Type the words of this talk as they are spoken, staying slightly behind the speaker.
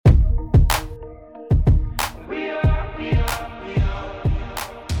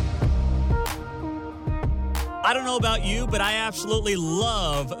I don't know about you, but I absolutely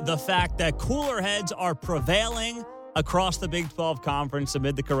love the fact that cooler heads are prevailing across the Big 12 Conference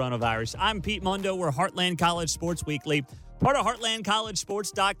amid the coronavirus. I'm Pete Mundo. We're Heartland College Sports Weekly, part of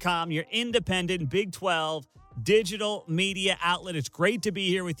HeartlandCollegeSports.com, your independent Big 12 digital media outlet. It's great to be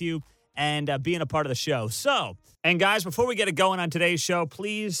here with you and being a part of the show. So, and guys, before we get it going on today's show,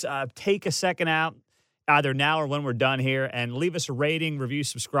 please take a second out, either now or when we're done here, and leave us a rating, review,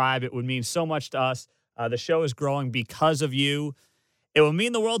 subscribe. It would mean so much to us. The show is growing because of you. It will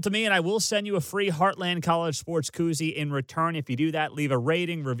mean the world to me, and I will send you a free Heartland College Sports koozie in return. If you do that, leave a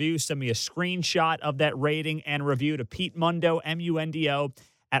rating, review, send me a screenshot of that rating and review to Pete Mundo, M-U-N-D-O,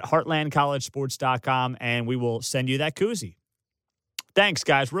 at HeartlandCollegeSports.com, and we will send you that koozie. Thanks,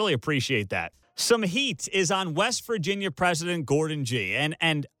 guys. Really appreciate that. Some heat is on West Virginia President Gordon Gee,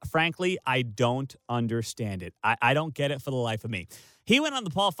 and frankly, I don't understand it. I don't get it for the life of me. He went on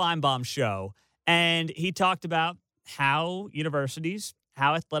the Paul Feinbaum show, and he talked about how universities,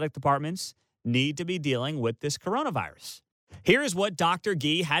 how athletic departments need to be dealing with this coronavirus. Here is what Dr.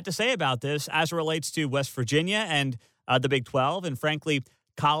 Gee had to say about this as it relates to West Virginia and the Big 12 and, frankly,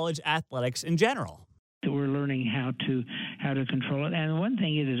 college athletics in general. We're learning how to control it, and one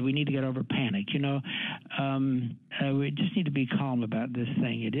thing is we need to get over panic. We just need to be calm about this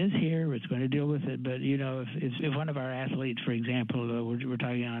thing. It is here; it's going to deal with it. But if one of our athletes, for example, we're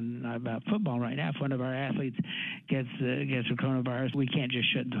talking about football right now, if one of our athletes gets the coronavirus, we can't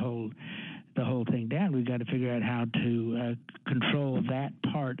just shut the whole thing down. We've got to figure out how to control that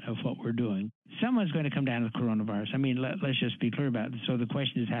part of what we're doing. Someone's going to come down with coronavirus. I mean, let's just be clear about it. So the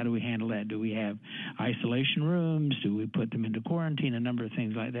question is, how do we handle that? Do we have isolation rooms? Do we put them into quarantine? A number of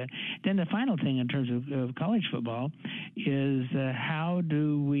things like that. Then the final thing in terms of college football is how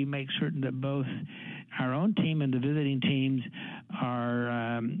do we make certain that both our own team and the visiting teams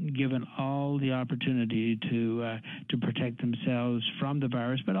are given all the opportunity to protect themselves from the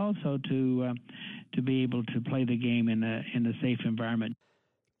virus, but also to be able to play the game in a safe environment.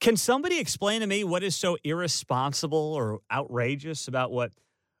 Can somebody explain to me what is so irresponsible or outrageous about what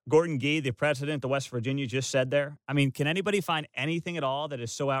Gordon Gee, the president of West Virginia, just said there? I mean, can anybody find anything at all that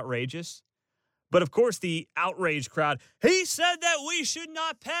is so outrageous? But, of course, the outraged crowd, he said that we should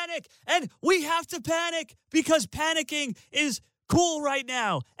not panic, and we have to panic because panicking is cool right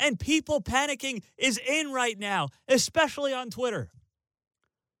now, and people panicking is in right now, especially on Twitter.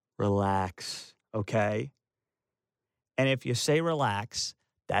 Relax, okay? And if you say relax,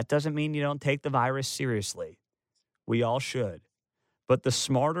 that doesn't mean you don't take the virus seriously. We all should. But the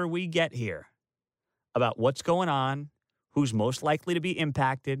smarter we get here about what's going on, who's most likely to be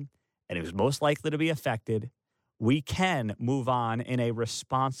impacted, and who's most likely to be affected, we can move on in a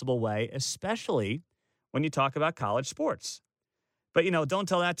responsible way, especially when you talk about college sports. But, don't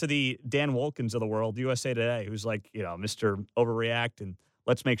tell that to the Dan Wolkins of the world, USA Today, who's like, Mr. Overreact, and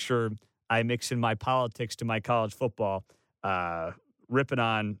let's make sure I mix in my politics to my college football, ripping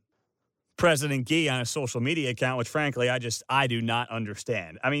on President Gee on a social media account, which, frankly, I do not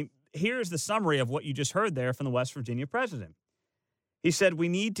understand. I mean, here's the summary of what you just heard there from the West Virginia president. He said, we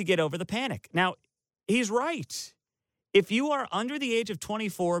need to get over the panic. Now, he's right. If you are under the age of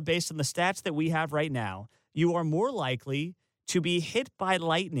 24, based on the stats that we have right now, you are more likely to be hit by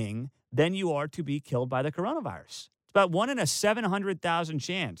lightning than you are to be killed by the coronavirus. It's about 1 in a 700,000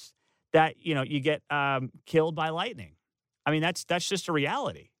 chance that, you get killed by lightning. I mean, that's just a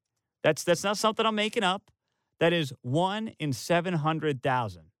reality. That's not something I'm making up. That is 1 in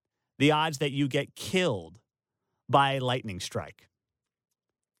 700,000, the odds that you get killed by a lightning strike.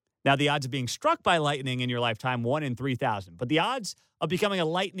 Now, the odds of being struck by lightning in your lifetime, 1 in 3,000. But the odds of becoming a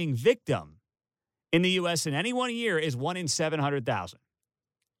lightning victim in the U.S. in any one year is 1 in 700,000.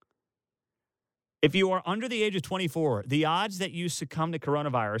 If you are under the age of 24, the odds that you succumb to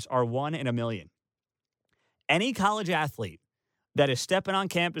coronavirus are 1 in a million. Any college athlete that is stepping on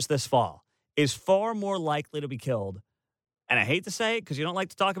campus this fall is far more likely to be killed. And I hate to say it because you don't like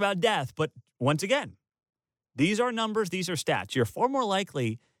to talk about death, but once again, these are numbers, these are stats. You're far more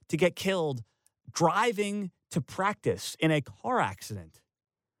likely to get killed driving to practice in a car accident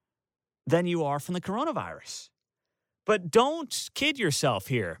than you are from the coronavirus. But don't kid yourself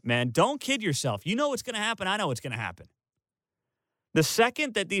here, man. Don't kid yourself. You know what's going to happen. I know what's going to happen. The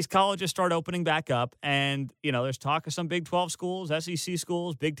second that these colleges start opening back up and, there's talk of some Big 12 schools, SEC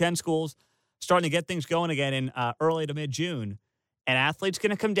schools, Big 10 schools starting to get things going again in early to mid-June, an athlete's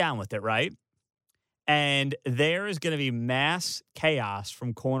going to come down with it, right? And there is going to be mass chaos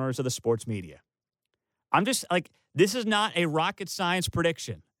from corners of the sports media. I'm just this is not a rocket science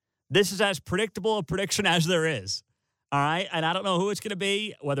prediction. This is as predictable a prediction as there is. All right. And I don't know who it's going to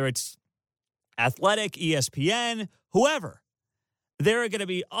be, whether it's Athletic, ESPN, whoever. There are going to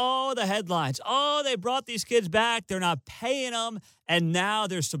be all the headlines. Oh, they brought these kids back. They're not paying them. And now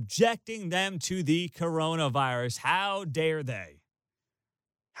they're subjecting them to the coronavirus. How dare they?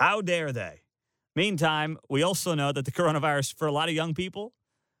 How dare they? Meantime, we also know that the coronavirus, for a lot of young people,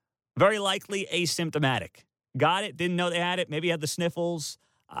 very likely asymptomatic. Got it, didn't know they had it, maybe had the sniffles,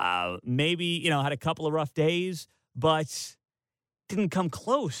 maybe, had a couple of rough days, but didn't come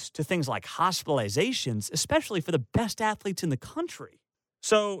close to things like hospitalizations, especially for the best athletes in the country.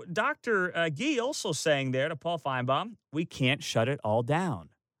 So Dr. Gee also saying there to Paul Feinbaum, we can't shut it all down.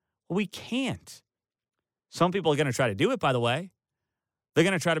 Well, we can't. Some people are going to try to do it, by the way. They're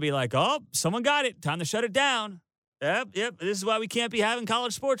going to try to be like, oh, someone got it. Time to shut it down. Yep. This is why we can't be having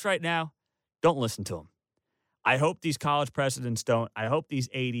college sports right now. Don't listen to them. I hope these college presidents don't. I hope these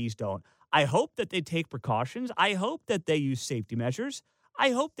ADs don't. I hope that they take precautions. I hope that they use safety measures. I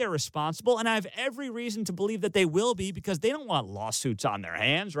hope they're responsible. And I have every reason to believe that they will be because they don't want lawsuits on their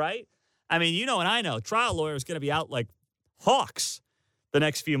hands, right? I mean, you know and I know, trial lawyers going to be out like hawks the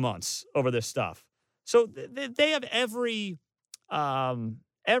next few months over this stuff. So they have every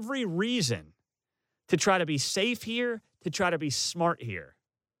reason to try to be safe here, to try to be smart here.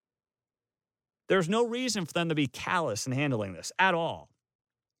 There's no reason for them to be callous in handling this at all.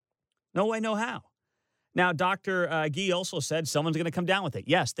 No way, no how. Now, Dr. Gee also said someone's going to come down with it.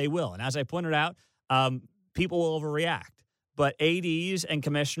 Yes, they will. And as I pointed out, people will overreact. But ADs and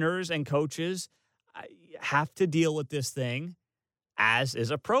commissioners and coaches have to deal with this thing as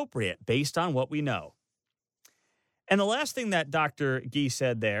is appropriate based on what we know. And the last thing that Dr. Gee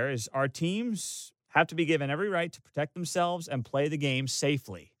said there is our teams have to be given every right to protect themselves and play the game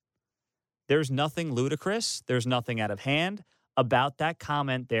safely. There's nothing ludicrous. There's nothing out of hand about that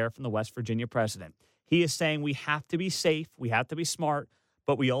comment there from the West Virginia president. He is saying we have to be safe, we have to be smart,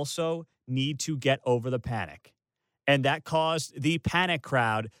 but we also need to get over the panic. And that caused the panic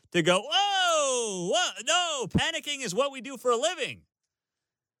crowd to go, whoa, no, panicking is what we do for a living.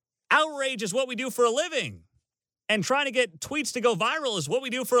 Outrage is what we do for a living. And trying to get tweets to go viral is what we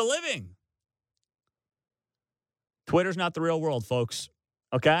do for a living. Twitter's not the real world, folks.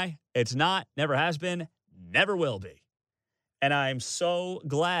 Okay? It's not, never has been, never will be. And I'm so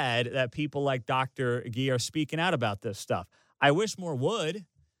glad that people like Dr. Gee are speaking out about this stuff. I wish more would.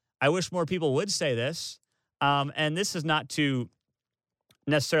 I wish more people would say this. And this is not to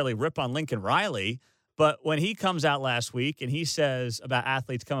necessarily rip on Lincoln Riley, but when he comes out last week and he says about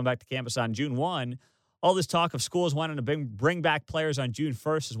athletes coming back to campus on June 1, all this talk of schools wanting to bring back players on June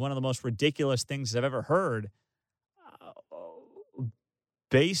 1st is one of the most ridiculous things I've ever heard.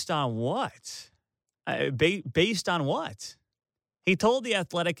 Based on what? Based on what? He told The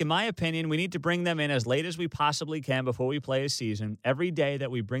Athletic, in my opinion, we need to bring them in as late as we possibly can before we play a season. Every day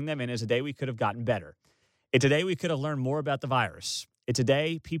that we bring them in is a day we could have gotten better. It's a day we could have learned more about the virus. It's a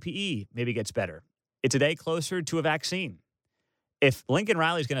day PPE maybe gets better. It's a day closer to a vaccine. If Lincoln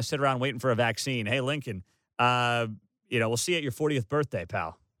Riley's going to sit around waiting for a vaccine, hey, Lincoln, we'll see you at your 40th birthday,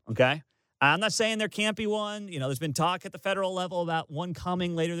 pal, okay? I'm not saying there can't be one. There's been talk at the federal level about one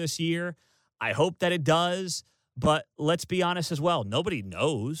coming later this year. I hope that it does, but let's be honest as well. Nobody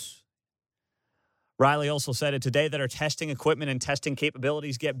knows. Riley also said it's a day that our testing equipment and testing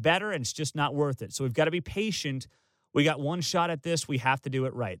capabilities get better, and it's just not worth it. So we've got to be patient. We got one shot at this. We have to do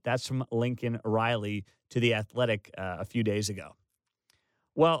it right. That's from Lincoln Riley to The Athletic a few days ago.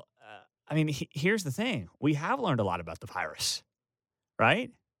 Well, here's the thing. We have learned a lot about the virus, right?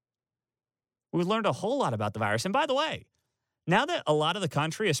 We've learned a whole lot about the virus. And by the way, now that a lot of the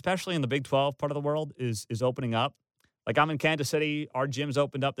country, especially in the Big 12 part of the world, is opening up, like I'm in Kansas City, our gym's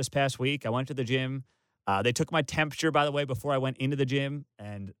opened up this past week. I went to the gym. They took my temperature, by the way, before I went into the gym,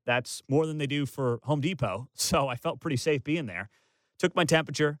 and that's more than they do for Home Depot. So I felt pretty safe being there. Took my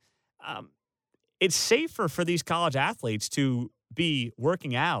temperature. It's safer for these college athletes to be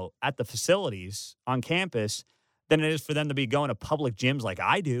working out at the facilities on campus than it is for them to be going to public gyms like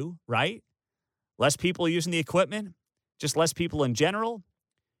I do, right? Less people using the equipment, just less people in general.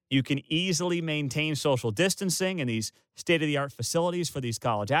 You can easily maintain social distancing in these state-of-the-art facilities for these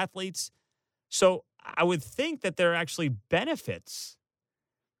college athletes. So I would think that there are actually benefits.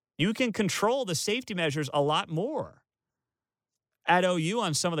 You can control the safety measures a lot more at OU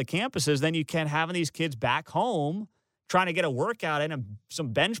on some of the campuses than you can having these kids back home trying to get a workout in and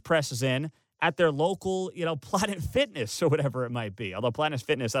some bench presses in at their local, Planet Fitness or whatever it might be. Although Planet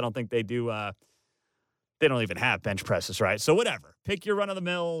Fitness, I don't think they do, they don't even have bench presses, right? So whatever. Pick your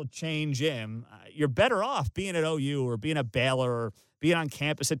run-of-the-mill chain gym. You're better off being at OU or being at Baylor or being on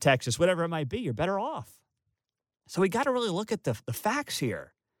campus at Texas, whatever it might be. You're better off. So we got to really look at the facts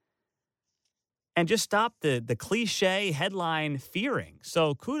here. and just stop the cliche headline fearing.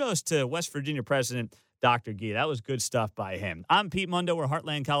 So kudos to West Virginia President Dr. Gee. That was good stuff by him. I'm Pete Mundo. We're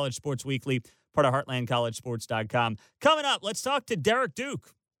Heartland College Sports Weekly, part of HeartlandCollegeSports.com. Coming up, let's talk to Derek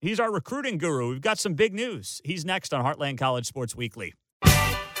Duke. He's our recruiting guru. We've got some big news. He's next on Heartland College Sports Weekly.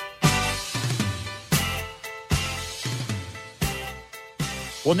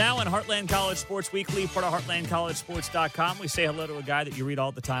 Well, now on Heartland College Sports Weekly, part of HeartlandCollegeSports.com, we say hello to a guy that you read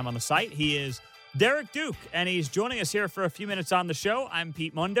all the time on the site. He is Derek Duke, and he's joining us here for a few minutes on the show. I'm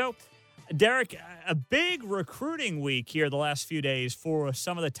Pete Mundo. Derek, a big recruiting week here the last few days for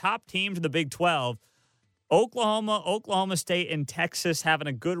some of the top teams in the Big 12. Oklahoma, Oklahoma State, and Texas having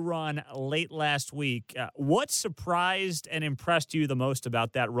a good run late last week. What surprised and impressed you the most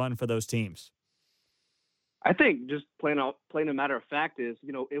about that run for those teams? I think just plain a matter of fact is,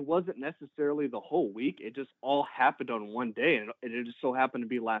 it wasn't necessarily the whole week. It just all happened on one day, and it just so happened to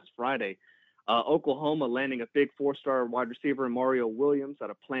be last Friday. Oklahoma landing a big 4-star wide receiver, Mario Williams, out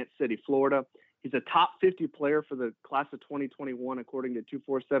of Plant City, Florida. He's a top 50 player for the class of 2021, according to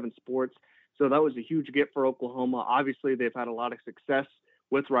 247 Sports. So that was a huge get for Oklahoma. Obviously, they've had a lot of success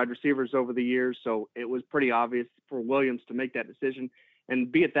with wide receivers over the years, so it was pretty obvious for Williams to make that decision. And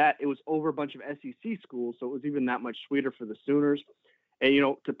be it that, it was over a bunch of SEC schools, so it was even that much sweeter for the Sooners. And,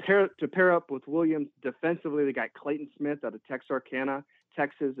 to pair up with Williams defensively, they got Clayton Smith out of Texarkana,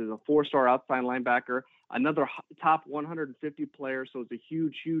 Texas, is a 4-star outside linebacker, another top 150 player. So it's a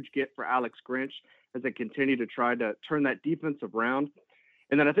huge, huge get for Alex Grinch as they continue to try to turn that defense around.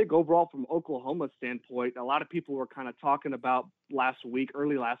 And then I think overall from Oklahoma's standpoint, a lot of people were kind of talking about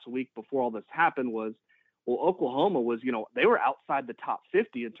early last week before all this happened was, well, Oklahoma was, they were outside the top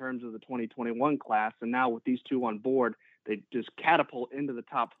 50 in terms of the 2021 class. And now with these two on board, they just catapult into the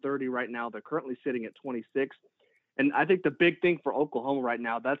top 30 right now. They're currently sitting at 26. And I think the big thing for Oklahoma right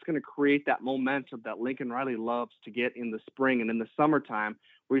now, that's going to create that momentum that Lincoln Riley loves to get in the spring and in the summertime,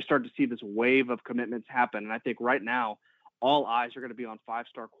 where you start to see this wave of commitments happen. And I think right now, all eyes are going to be on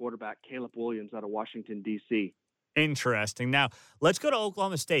 5-star quarterback Caleb Williams out of Washington, D.C. Interesting. Now, let's go to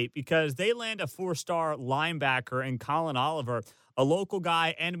Oklahoma State because they land a 4-star linebacker in Colin Oliver, a local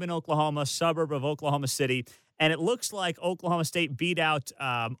guy, Edmond, Oklahoma, suburb of Oklahoma City. And it looks like Oklahoma State beat out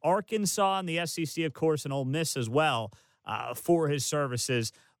Arkansas in the SEC, of course, and Ole Miss as well for his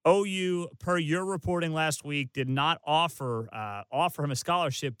services. OU, per your reporting last week, did not offer him a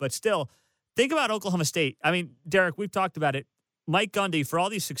scholarship, but still, think about Oklahoma State. I mean, Derek, we've talked about it. Mike Gundy, for all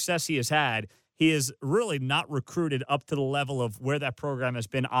the success he has had, he is really not recruited up to the level of where that program has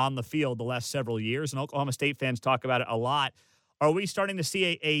been on the field the last several years, and Oklahoma State fans talk about it a lot. Are we starting to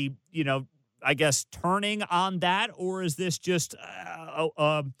see I guess, turning on that, or is this just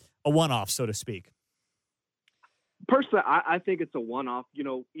a one-off, so to speak? Personally, I think it's a one-off.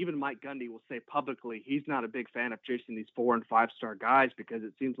 Even Mike Gundy will say publicly he's not a big fan of chasing these 4- and 5-star guys because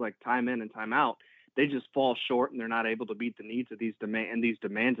it seems like time in and time out, they just fall short and they're not able to meet the needs of these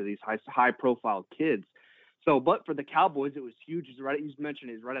demands of these high-profile kids. So, but for the Cowboys, it was huge. You mentioned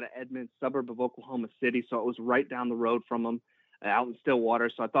he's right out of Edmond, suburb of Oklahoma City, so it was right down the road from him. Out in Stillwater,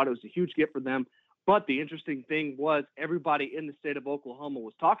 so I thought it was a huge get for them. But the interesting thing was everybody in the state of Oklahoma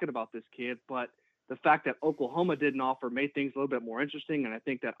was talking about this kid, but the fact that Oklahoma didn't offer made things a little bit more interesting, and I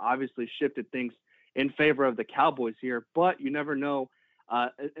think that obviously shifted things in favor of the Cowboys here. But you never know.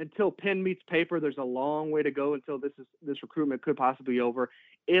 Until pen meets paper, there's a long way to go until this recruitment could possibly be over.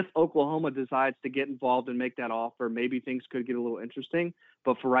 If Oklahoma decides to get involved and make that offer, maybe things could get a little interesting.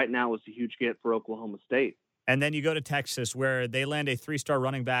 But for right now, it's a huge get for Oklahoma State. And then you go to Texas, where they land a 3-star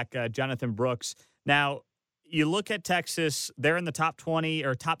running back, Jonathan Brooks. Now, you look at Texas, they're in the top 20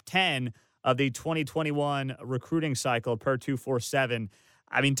 or top 10 of the 2021 recruiting cycle per 247.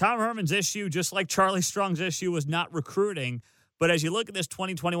 I mean, Tom Herman's issue, just like Charlie Strong's issue, was not recruiting. But as you look at this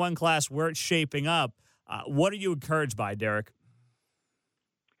 2021 class, where it's shaping up, what are you encouraged by, Derek?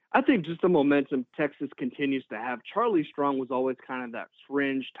 I think just the momentum Texas continues to have. Charlie Strong was always kind of that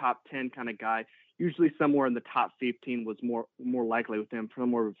fringe top 10 kind of guy. Usually somewhere in the top 15 was more likely with him,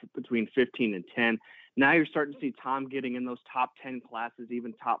 somewhere between 15 and 10. Now you're starting to see Tom getting in those top 10 classes,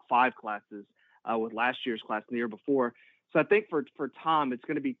 even top 5 classes with last year's class and the year before. So I think for Tom, it's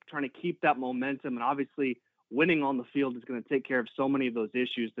going to be trying to keep that momentum, and obviously winning on the field is going to take care of so many of those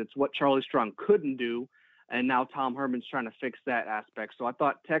issues. That's what Charlie Strong couldn't do, and now Tom Herman's trying to fix that aspect. So I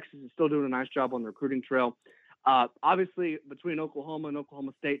thought Texas is still doing a nice job on the recruiting trail. Obviously, between Oklahoma and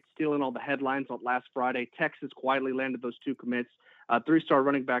Oklahoma State stealing all the headlines on last Friday, Texas quietly landed those 2 commits. 3-star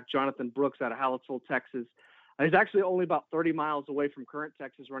running back Jonathan Brooks out of Hallettsville, Texas. He's actually only about 30 miles away from current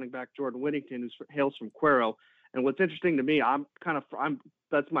Texas running back Jordan Whittington, who hails from Cuero. And what's interesting to me,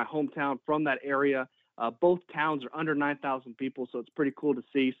 that's my hometown, from that area. Both towns are under 9,000 people, so it's pretty cool to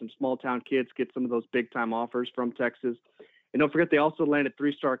see some small town kids get some of those big time offers from Texas. And don't forget, they also landed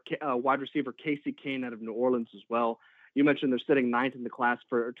 3-star wide receiver Casey Kane out of New Orleans as well. You mentioned they're sitting ninth in the class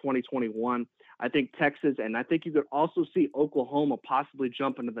for 2021. I think Texas, and I think you could also see Oklahoma possibly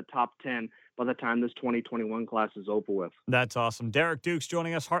jump into the top 10 by the time this 2021 class is over with. That's awesome. Derek Dukes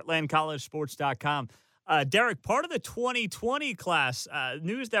joining us, HeartlandCollegeSports.com. Derek, part of the 2020 class,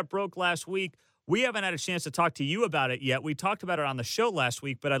 news that broke last week, we haven't had a chance to talk to you about it yet. We talked about it on the show last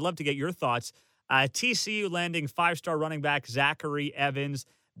week, but I'd love to get your thoughts. TCU landing 5-star running back Zachary Evans.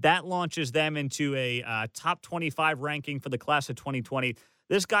 That launches them into a top 25 ranking for the class of 2020.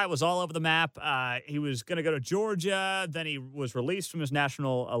 This guy was all over the map. He was going to go to Georgia. Then he was released from his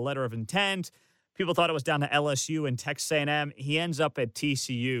national letter of intent. People thought it was down to LSU and Texas A&M. He ends up at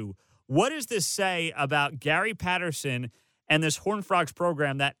TCU. What does this say about Gary Patterson and this Horned Frogs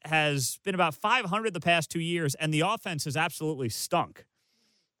program that has been about 500 the past 2 years, and the offense has absolutely stunk?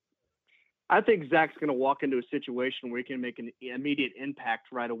 I think Zach's going to walk into a situation where he can make an immediate impact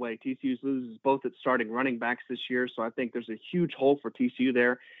right away. TCU loses both its starting running backs this year, so I think there's a huge hole for TCU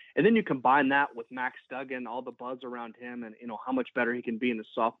there. And then you combine that with Max Duggan, all the buzz around him, and how much better he can be in the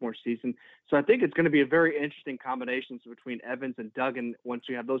sophomore season. So I think it's going to be a very interesting combination between Evans and Duggan once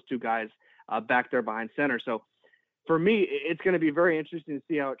you have those two guys back there behind center. So for me, it's going to be very interesting to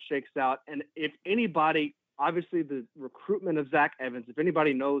see how it shakes out. And if anybody, obviously the recruitment of Zach Evans, if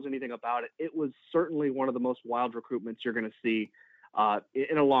anybody knows anything about it, it was certainly one of the most wild recruitments you're going to see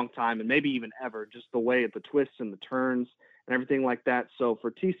in a long time, and maybe even ever, just the way the twists and the turns and everything like that. So for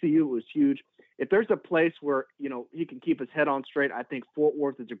TCU, it was huge. If there's a place where, he can keep his head on straight, I think Fort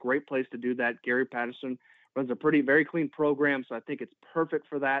Worth is a great place to do that. Gary Patterson runs a very clean program, so I think it's perfect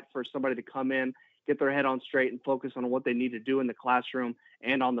for that, for somebody to come in, get their head on straight, and focus on what they need to do in the classroom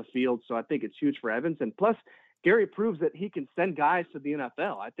and on the field. So I think it's huge for Evans. And plus, Gary proves that he can send guys to the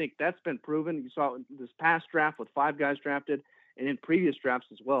NFL. I think that's been proven. You saw it in this past draft with 5 guys drafted, and in previous drafts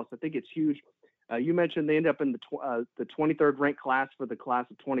as well. So I think it's huge. You mentioned they end up in the 23rd ranked class for the class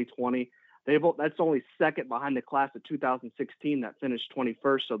of 2020. That's only second behind the class of 2016 that finished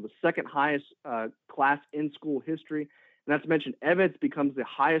 21st. So the second highest class in school history. And not to mention, Evans becomes the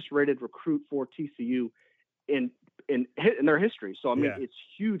highest rated recruit for TCU in their history. So, I mean, It's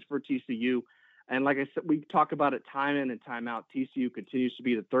huge for TCU. And like I said, we talk about it time in and time out. TCU continues to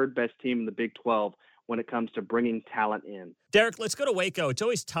be the third best team in the Big 12 when it comes to bringing talent in. Derek, let's go to Waco. It's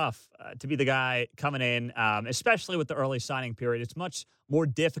always tough to be the guy coming in, especially with the early signing period. It's much more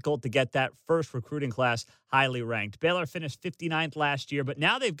difficult to get that first recruiting class highly ranked. Baylor finished 59th last year, but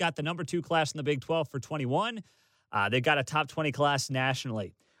now they've got the number 2 class in the Big 12 for 21. They've got a top 20 class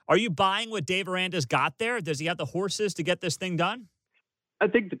nationally. Are you buying what Dave Aranda's got there? Does he have the horses to get this thing done? I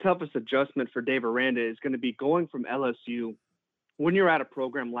think the toughest adjustment for Dave Aranda is going to be going from LSU. When you're at a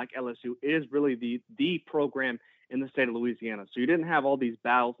program like LSU, it is really the program in the state of Louisiana. So you didn't have all these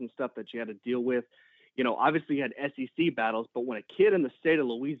battles and stuff that you had to deal with. Obviously you had SEC battles, but when a kid in the state of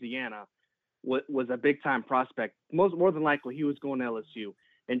Louisiana was a big-time prospect, more than likely he was going to LSU.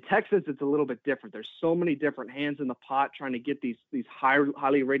 In Texas, it's a little bit different. There's so many different hands in the pot trying to get these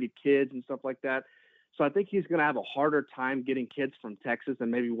highly rated kids and stuff like that. So I think he's going to have a harder time getting kids from Texas than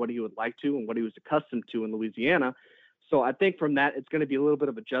maybe what he would like to and what he was accustomed to in Louisiana. So I think from that, it's going to be a little bit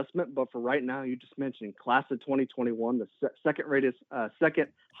of adjustment. But for right now, you just mentioned class of 2021, the second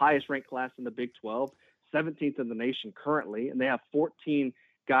highest ranked class in the Big 12, 17th in the nation currently, and they have 14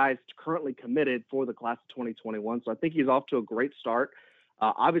 guys currently committed for the class of 2021. So I think he's off to a great start.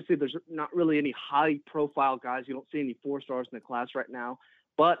 Obviously, there's not really any high-profile guys. You don't see any 4-stars in the class right now.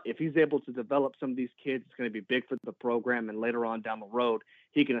 But if he's able to develop some of these kids, it's going to be big for the program. And later on down the road,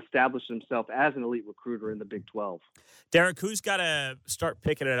 he can establish himself as an elite recruiter in the Big 12. Derek, who's got to start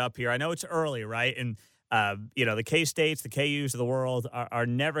picking it up here? I know it's early, right? And, the K-States, the KUs of the world are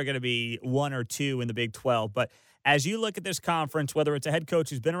never going to be 1 or 2 in the Big 12. But as you look at this conference, whether it's a head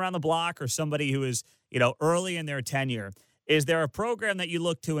coach who's been around the block or somebody who is, early in their tenure, is there a program that you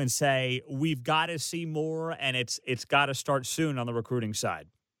look to and say, we've got to see more and it's got to start soon on the recruiting side?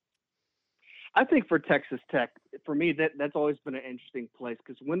 I think for Texas Tech, for me, that's always been an interesting place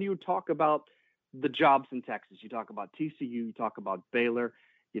because when you talk about the jobs in Texas, you talk about TCU, you talk about Baylor,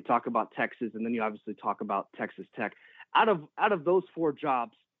 you talk about Texas, and then you obviously talk about Texas Tech. Out of those 4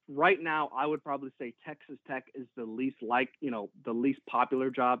 jobs, right now, I would probably say Texas Tech is the least the least popular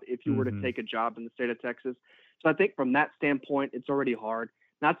job if you were to take a job in the state of Texas. So I think from that standpoint, it's already hard.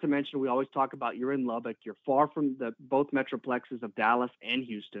 Not to mention, we always talk about you're in Lubbock. You're far from both metroplexes of Dallas and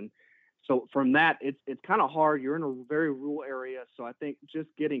Houston. So from that, it's kind of hard. You're in a very rural area. So I think just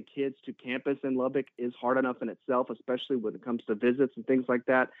getting kids to campus in Lubbock is hard enough in itself, especially when it comes to visits and things like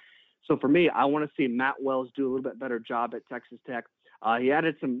that. So for me, I want to see Matt Wells do a little bit better job at Texas Tech. He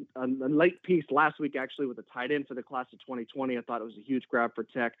added a late piece last week, actually, with a tight end for the class of 2020. I thought it was a huge grab for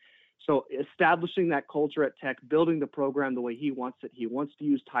Tech. So establishing that culture at Tech, building the program the way he wants it. He wants to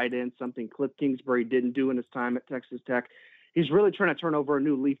use tight ends, something Cliff Kingsbury didn't do in his time at Texas Tech. He's really trying to turn over a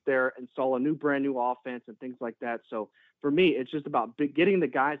new leaf there, install a brand new offense and things like that. So for me, it's just about getting the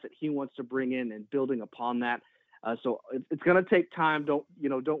guys that he wants to bring in and building upon that. So it's going to take time. Don't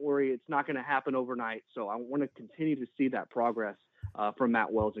worry. It's not going to happen overnight. So I want to continue to see that progress from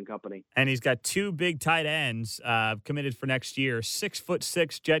Matt Wells and company. And he's got two big tight ends committed for next year.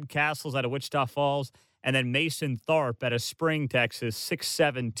 6'6" Jed Castles out of Wichita Falls, and then Mason Tharp out of Spring, Texas,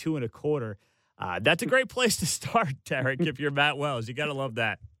 6'7", 2 1/4. That's a great place to start, Derek, if you're Matt Wells. You got to love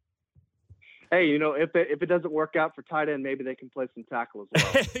that. Hey, if it doesn't work out for tight end, maybe they can play some tackle as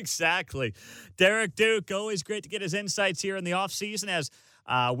well. Exactly. Derek Duke, always great to get his insights here in the offseason as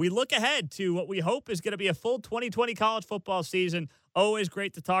we look ahead to what we hope is going to be a full 2020 college football season. Always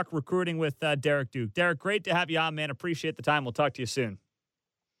great to talk recruiting with Derek Duke. Derek, great to have you on, man. Appreciate the time. We'll talk to you soon.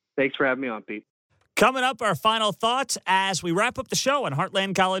 Thanks for having me on, Pete. Coming up, our final thoughts as we wrap up the show on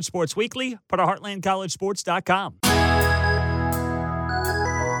Heartland College Sports Weekly, part of HeartlandCollegeSports.com.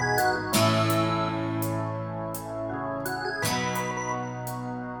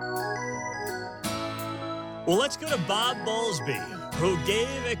 Well, let's go to Bob Bowlesby, who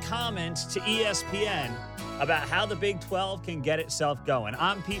gave a comment to ESPN about how the Big 12 can get itself going.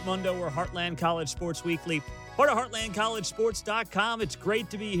 I'm Pete Mundo. We're Heartland College Sports Weekly, part of HeartlandCollegeSports.com. It's great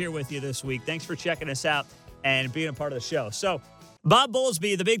to be here with you this week. Thanks for checking us out and being a part of the show. So, Bob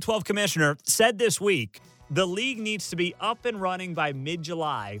Bowlesby, the Big 12 commissioner, said this week the league needs to be up and running by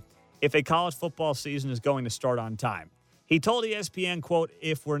mid-July if a college football season is going to start on time. He told ESPN, quote,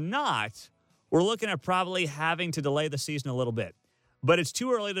 "If we're not, we're looking at probably having to delay the season a little bit. But it's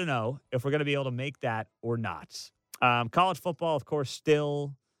too early to know if we're going to be able to make that or not." College football, of course,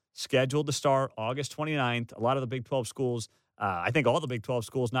 still scheduled to start August 29th. A lot of the Big 12 schools, I think all the Big 12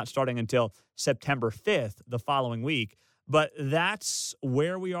 schools, not starting until September 5th, the following week. But that's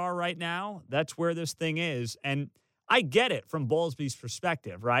where we are right now. That's where this thing is. And I get it from Bowlesby's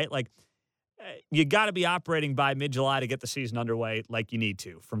perspective, right? Like, you got to be operating by mid-July to get the season underway like you need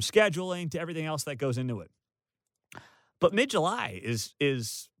to, from scheduling to everything else that goes into it. But mid-July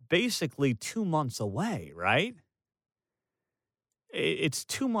is basically 2 months away, right? It's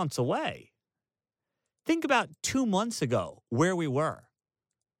 2 months away. Think about 2 months ago where we were.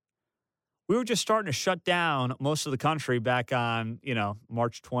 We were just starting to shut down most of the country back on,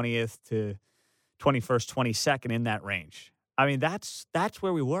 March 20th to 21st, 22nd, in that range. I mean, that's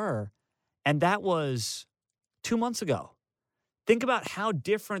where we were. And that was 2 months ago. Think about how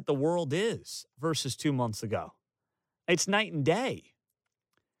different the world is versus 2 months ago. It's night and day.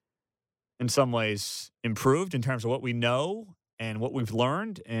 In some ways, improved in terms of what we know and what we've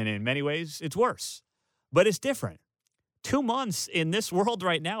learned. And in many ways, it's worse. But it's different. 2 months in this world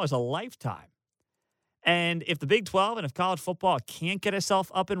right now is a lifetime. And if the Big 12 and if college football can't get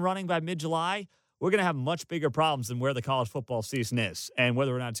itself up and running by mid-July, we're going to have much bigger problems than where the college football season is and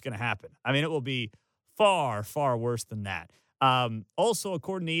whether or not it's going to happen. I mean, it will be far, far worse than that. Also,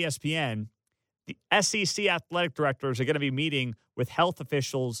 according to ESPN, the SEC athletic directors are going to be meeting with health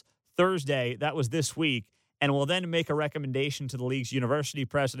officials Thursday, that was this week, and will then make a recommendation to the league's university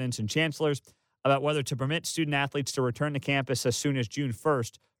presidents and chancellors about whether to permit student athletes to return to campus as soon as June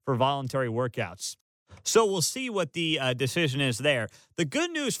 1st for voluntary workouts. So we'll see what the decision is there. The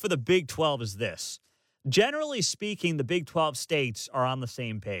good news for the Big 12 is this. Generally speaking, the Big 12 states are on the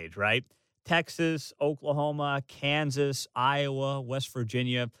same page, right? Texas, Oklahoma, Kansas, Iowa, West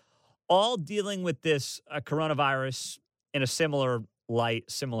Virginia, all dealing with this coronavirus in a similar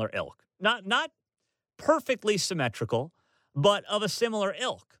light, similar ilk. Not perfectly symmetrical, but of a similar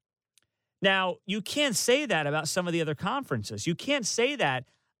ilk. Now, you can't say that about some of the other conferences. You can't say that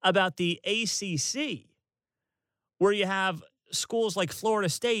about the ACC, where you have schools like Florida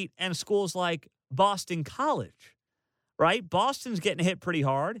State and schools like Boston College, right? Boston's getting hit pretty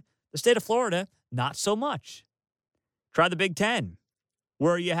hard. The state of Florida, not so much. Try the Big Ten,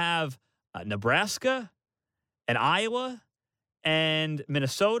 where you have Nebraska and Iowa and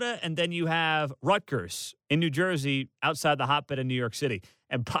Minnesota, and then you have Rutgers in New Jersey outside the hotbed of New York City.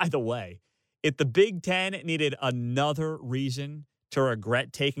 And by the way, if the Big Ten needed another reason to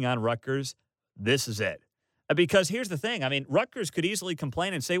regret taking on Rutgers, this is it. Because here's the thing. I mean, Rutgers could easily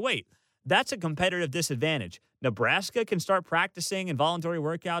complain and say, wait, that's a competitive disadvantage. Nebraska can start practicing and voluntary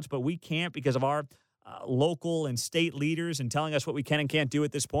workouts, but we can't because of our local and state leaders and telling us what we can and can't do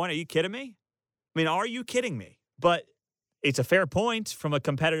at this point. Are you kidding me? I mean, are you kidding me? But it's a fair point from a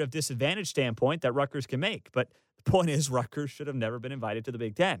competitive disadvantage standpoint that Rutgers can make. But the point is, Rutgers should have never been invited to the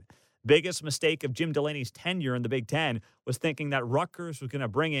Big Ten. Biggest mistake of Jim Delaney's tenure in the Big Ten was thinking that Rutgers was going to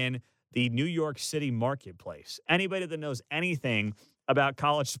bring in the New York City marketplace. Anybody that knows anything about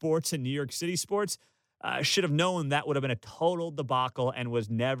college sports and New York City sports should have known that would have been a total debacle and was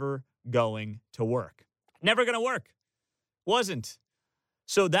never going to work. Never going to work. Wasn't.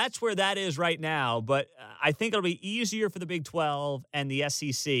 So that's where that is right now. But I think it'll be easier for the Big 12 and the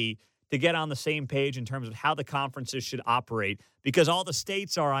SEC to get on the same page in terms of how the conferences should operate because all the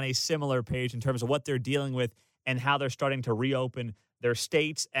states are on a similar page in terms of what they're dealing with and how they're starting to reopen their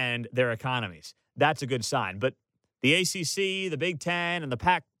states and their economies. That's a good sign. But the ACC, the Big 10, and the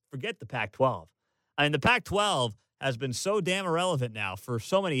Pac, forget the Pac-12. I mean, the Pac-12 has been so damn irrelevant now for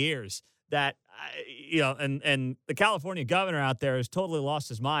so many years that, and the California governor out there has totally lost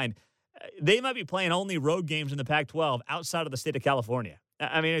his mind. They might be playing only road games in the Pac-12 outside of the state of California.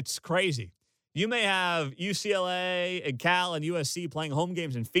 I mean, it's crazy. You may have UCLA and Cal and USC playing home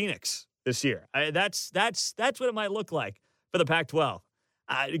games in Phoenix this year. That's what it might look like for the Pac-12.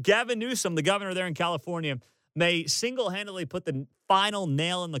 Gavin Newsom, the governor there in California, may single-handedly put the final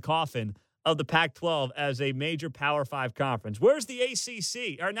nail in the coffin of the Pac-12 as a major Power 5 conference. Where's the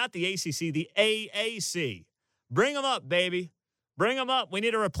ACC? Or not the ACC, the AAC. Bring them up, baby. Bring them up. We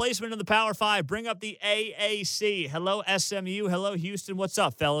need a replacement in the Power 5. Bring up the AAC. Hello, SMU. Hello, Houston. What's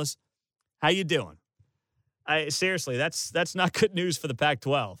up, fellas? How you doing? Seriously, that's not good news for the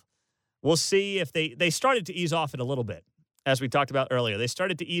Pac-12. We'll see if they started to ease off it a little bit, as we talked about earlier. They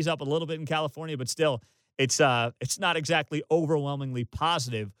started to ease up a little bit in California, but still, it's not exactly overwhelmingly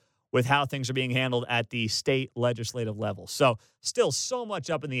positive with how things are being handled at the state legislative level. So still so much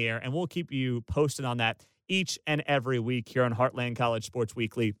up in the air, and we'll keep you posted on that each and every week here on Heartland College Sports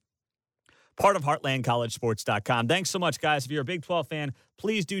Weekly, part of heartlandcollegesports.com. Thanks so much, guys. If you're a Big 12 fan,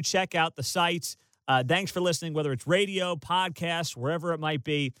 please do check out the sites. Thanks for listening, whether it's radio, podcast, wherever it might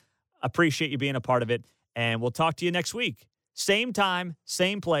be. Appreciate you being a part of it, and we'll talk to you next week. Same time,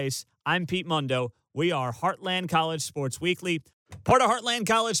 same place. I'm Pete Mundo. We are Heartland College Sports Weekly, part of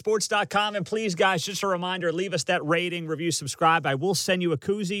heartlandcollegesports.com. And please, guys, just a reminder, leave us that rating, review, subscribe. I will send you a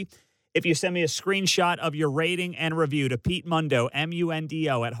koozie if you send me a screenshot of your rating and review to Pete Mundo,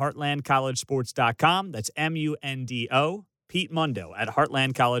 M-U-N-D-O, at heartlandcollegesports.com. That's M-U-N-D-O, Pete Mundo, at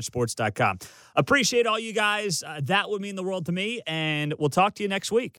heartlandcollegesports.com. Appreciate all you guys. That would mean the world to me, and we'll talk to you next week.